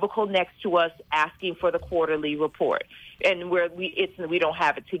the cubicle next to us asking for the quarterly report, and we don't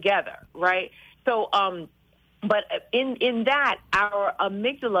have it together, right? So, but in that, our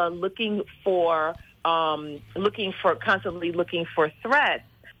amygdala constantly looking for threats,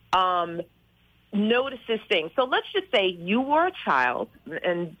 notices things. So let's just say you were a child,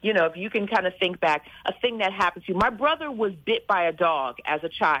 and if you can kind of think back, a thing that happened to you. My brother was bit by a dog as a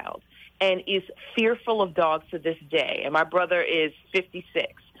child and is fearful of dogs to this day. And my brother is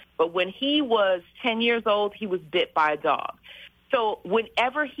 56. But when he was 10 years old, he was bit by a dog. So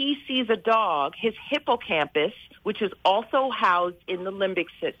whenever he sees a dog, his hippocampus, which is also housed in the limbic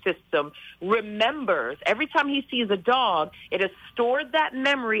system, remembers every time he sees a dog, it has stored that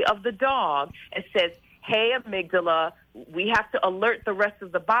memory of the dog and says, hey, amygdala, we have to alert the rest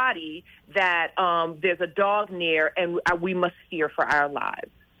of the body that there's a dog near and we must fear for our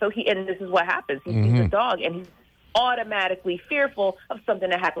lives. And this is what happens. He sees a dog and he's automatically fearful of something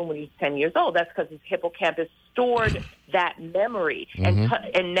that happened when he was 10 years old. That's because his hippocampus stored that memory.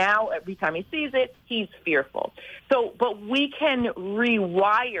 And now every time he sees it, he's fearful. So, but we can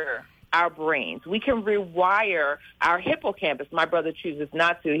rewire our brains. We can rewire our hippocampus. My brother chooses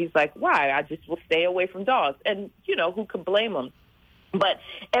not to. He's like, why? I just will stay away from dogs. And, who could blame him? But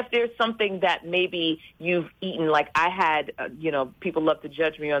if there's something that maybe you've eaten, like I had, people love to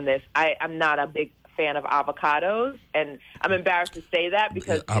judge me on this. I'm not a big fan of avocados, and I'm embarrassed to say that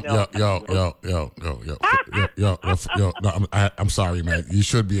because I'm sorry, man. You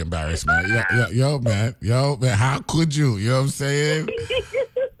should be embarrassed, man. Man. How could you? You know what I'm saying?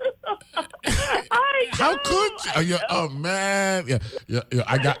 how could you? Oh man, yeah.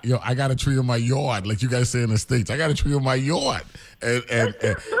 I got a tree in my yard, like you guys say in the States. I got a tree in my yard,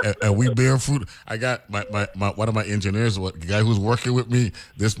 and we bear fruit. I got my one of my engineers, the guy who's working with me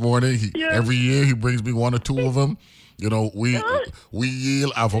this morning. Every year he brings me one or two of them. You know, we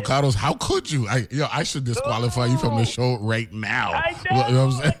yield avocados. How could you? I should disqualify you from the show right now. I know. You know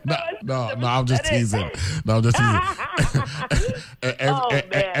what I'm saying? No, I'm just teasing.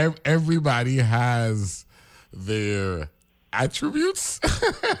 Everybody has their attributes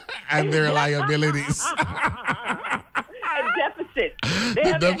and their liabilities. And deficits. They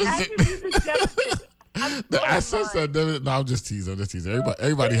have their attributes and deficits. The assets are no, I'm just teasing.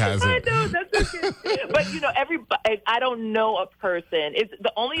 Everybody has it. I know, that's okay. But everybody. I don't know a person. It's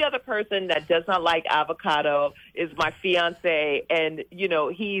the only other person that does not like avocado is my fiance, and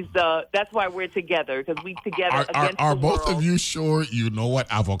he's. That's why we're together, because we together. Are both of you sure you know what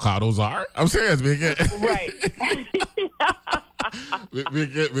avocados are? I'm serious, right.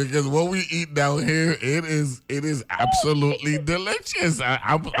 because what we eat down here, it is absolutely delicious.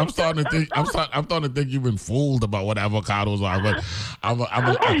 I'm starting to think you've been fooled about what avocados are, but I'm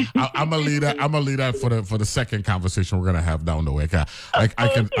gonna leave that for the second conversation we're gonna have down the way. I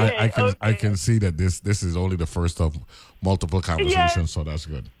can see that this is only the first of multiple conversations, so that's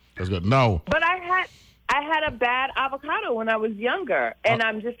good. That's good. No, but I had a bad avocado when I was younger, and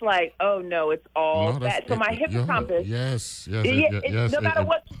I'm just like, oh no, it's all bad. So my hippocampus. Yes. No matter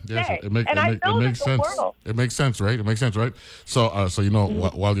what you say, it makes sense. It makes sense, right? It makes sense, right? So,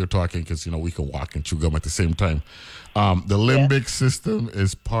 while you're talking, because we can walk and chew gum at the same time. The limbic system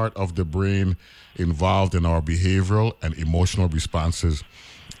is part of the brain involved in our behavioral and emotional responses,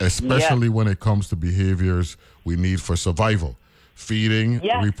 especially when it comes to behaviors we need for survival. Feeding,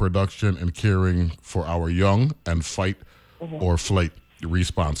 reproduction, and caring for our young, and fight or flight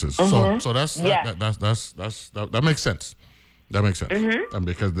responses. So that makes sense. That makes sense, and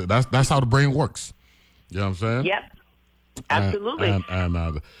because that's how the brain works. You know what I'm saying? Yep, absolutely.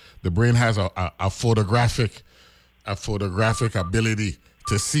 And the brain has a photographic ability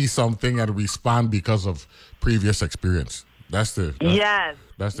to see something and respond because of previous experience. That's the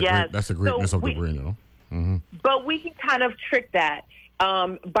greatness of the brain. But we can kind of trick that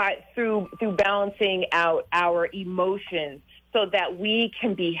through balancing out our emotions so that we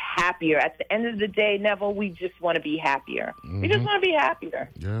can be happier. At the end of the day, Neville, we just want to be happier. We just want to be happier.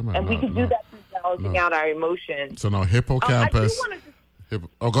 Yeah, man. And we can do that through balancing out our emotions. So now hippocampus. Go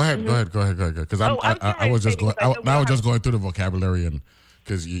ahead. Because I was just going through the vocabulary, and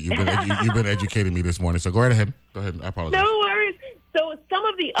because you've been educating me this morning. So go right ahead. Go ahead. I apologize. No worries. So some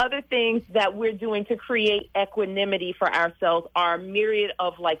of the other things that we're doing to create equanimity for ourselves are a myriad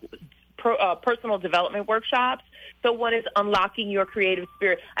of personal development workshops. So one is unlocking your creative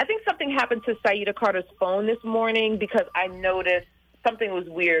spirit. I think something happened to Saida Carter's phone this morning because I noticed something was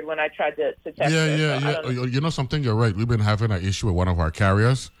weird when I tried to test it. Yeah. You know something? You're right. We've been having an issue with one of our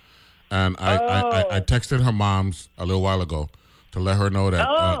carriers, and I texted her moms a little while ago to let her know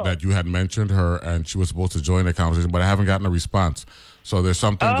that that you had mentioned her and she was supposed to join the conversation, but I haven't gotten a response. So there's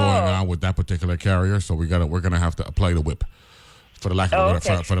something going on with that particular carrier. So we're gonna have to apply the whip, for the lack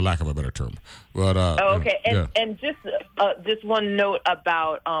of a better term. But and just one note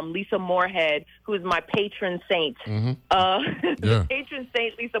about Lisa Moorhead, who is my patron saint. The patron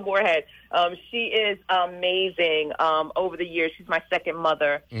saint, Lisa Moorhead. She is amazing. Over the years, she's my second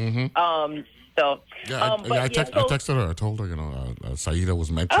mother. I texted her. I told her, Saida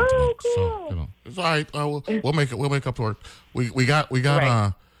was mentioned. Cool. So it's all right. We'll make up to work. We got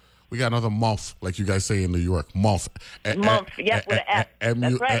another month, like you guys say in New York. Month. Month. Yes, with an F.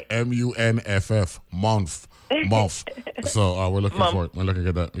 That's right. MUNFF. Month. So we're looking for it. We're looking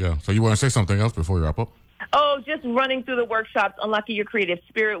at that. Yeah. So you want to say something else before you wrap up? Oh, just running through the workshops, Unlocking Your Creative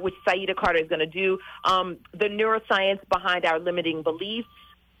Spirit, which Saida Carter is going to do. The neuroscience behind our limiting beliefs.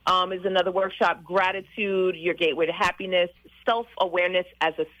 Is another workshop. Gratitude, your gateway to happiness. Self-awareness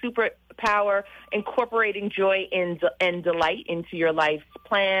as a superpower. Incorporating joy and delight into your life's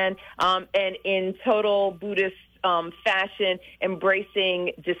plan. And in total Buddhist fashion,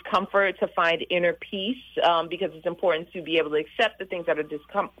 embracing discomfort to find inner peace, because it's important to be able to accept the things that are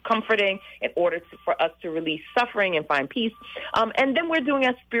discomforting in order for us to release suffering and find peace. And then we're doing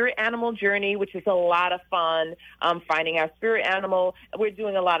a spirit animal journey, which is a lot of fun, finding our spirit animal. We're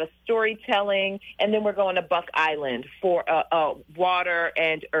doing a lot of storytelling, and then we're going to Buck Island for a water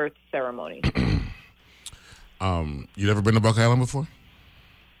and earth ceremony. You ever been to Buck Island before?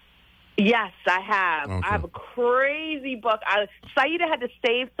 Yes, I have. Okay. I have a crazy book. Saida had to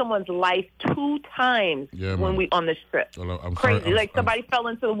save someone's life 2 times when we on this trip. Well, I'm crazy. sorry, somebody fell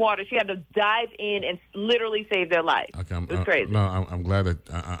into the water. She had to dive in and literally save their life. Okay, it was crazy. No, I'm glad that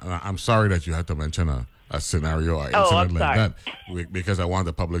I'm sorry that you had to mention a scenario or incident like that, because I want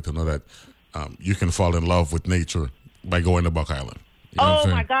the public to know that you can fall in love with nature by going to Buck Island. You know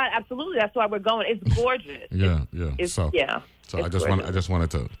my God, absolutely. That's why we're going. It's gorgeous. So I just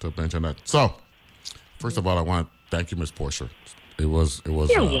wanted to mention that. So, first of all, I want to thank you, Miss Porcher. It was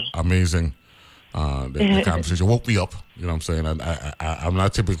amazing. The conversation woke me up. You know what I'm saying? I'm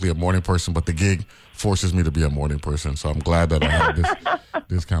not typically a morning person, but the gig forces me to be a morning person. So I'm glad that I had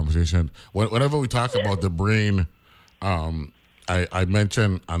this conversation. Whenever we talk about the brain, I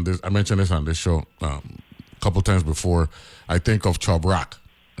mentioned this on this show a couple times before. I think of Chubb Rock,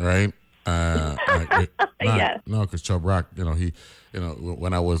 right? Yes. No, because Chubb Rock,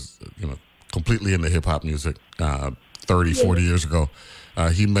 when I was, completely into hip hop music 30, 40 years ago,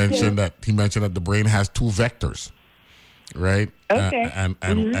 he mentioned that the brain has 2 vectors, right? Okay.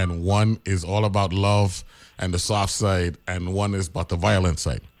 And one is all about love and the soft side, and one is about the violent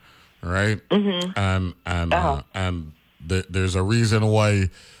side, right? And there's a reason why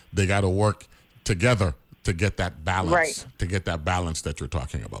they got to work together to get that balance, that you're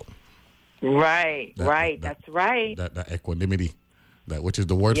talking about. Right, that's right. That equanimity, which is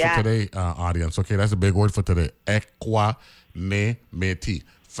the word for today, audience. Okay, that's a big word for today. Equanimity.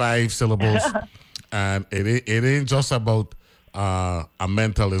 5 syllables. And it ain't just about a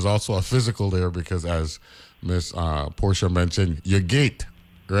mental, it's also a physical there, because as Miss Portia mentioned, your gait,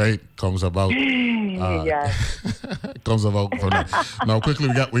 right, comes about. Comes about from that. Now, quickly,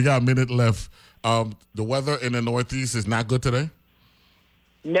 we got a minute left. The weather in the Northeast is not good today?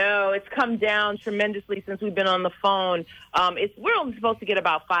 No, it's come down tremendously since we've been on the phone. We're only supposed to get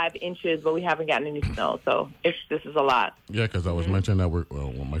about 5 inches, but we haven't gotten any snow, so this is a lot. Yeah, because I was mentioning that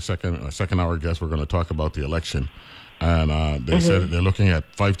my second hour guest, we're going to talk about the election, and they said they're looking at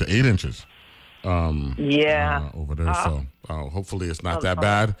 5 to 8 inches. Over there. So hopefully it's not that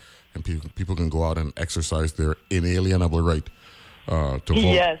bad, and people can go out and exercise their inalienable right to vote.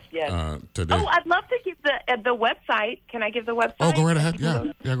 Yes. Today. Oh, I'd love to give the website. Can I give the website? Oh, go right ahead.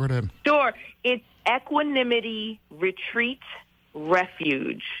 Yeah, go right ahead. Sure. It's Equanimity Retreat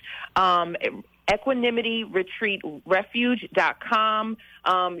Refuge. EquanimityRetreatRefuge.com.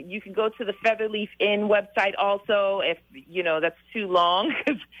 You can go to the Featherleaf Inn website also if, that's too long.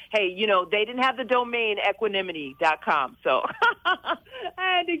 Because, hey, they didn't have the domain equanimity.com. So I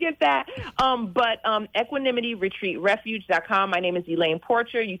had to get that. But EquanimityRetreatRefuge.com. My name is Elaine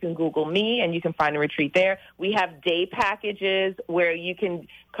Porcher. You can Google me and you can find a retreat there. We have day packages where you can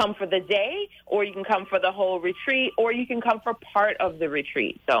come for the day, or you can come for the whole retreat, or you can come for part of the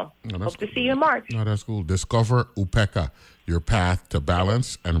retreat. So hope to see you in March. No, that's cool. Discover Upeka, your path to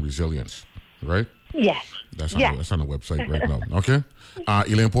balance and resilience, right? Yes. That's on the website right now. Okay.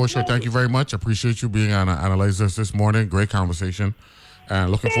 Elaine Porcher, thank you very much. I appreciate you being on Analyze This morning. Great conversation.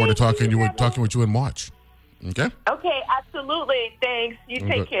 And looking forward to talking with you in March. Okay? Okay, absolutely. Thanks. You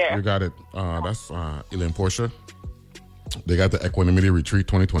take care. You got it. That's Elaine Porcher. They got the Equanimity Retreat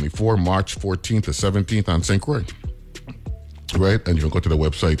 2024, March 14th to 17th on St. Croix. Right? And you can go to the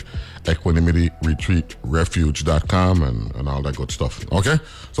website, equanimityretreatrefuge.com and all that good stuff. Okay?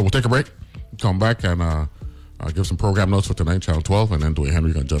 So we'll take a break, come back, and I'll give some program notes for tonight, Channel 12, and then Dwayne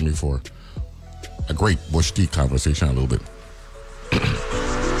Henry going to join me for a great Bush Tea conversation a little bit.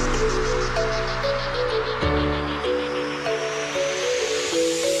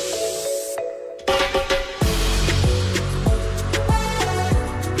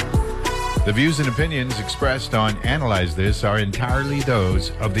 The views and opinions expressed on Analyze This are entirely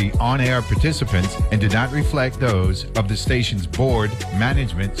those of the on-air participants and do not reflect those of the station's board,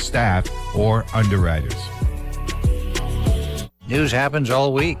 management, staff, or underwriters. News happens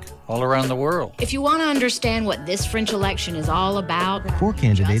all week, all around the world. If you want to understand what this French election is all about... 4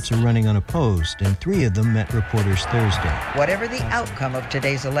 candidates are running unopposed, and 3 of them met reporters Thursday. Whatever the outcome of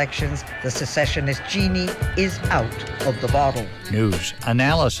today's elections, the secessionist genie is out of the bottle. News,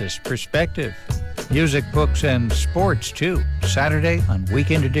 analysis, perspective, music, books, and sports, too. Saturday on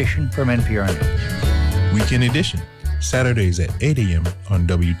Weekend Edition from NPR News. Weekend Edition, Saturdays at 8 a.m. on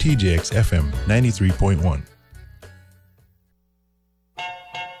WTJX FM 93.1.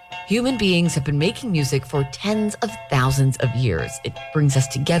 Human beings have been making music for tens of thousands of years. It brings us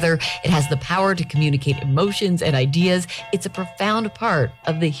together. It has the power to communicate emotions and ideas. It's a profound part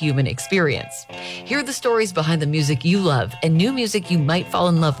of the human experience. Hear the stories behind the music you love and new music you might fall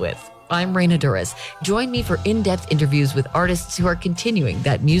in love with I'm Raina Duras. Join me for in-depth interviews with artists who are continuing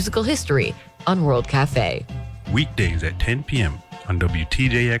that musical history on World Cafe. Weekdays at 10 p.m. on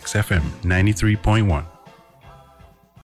WTJX FM 93.1.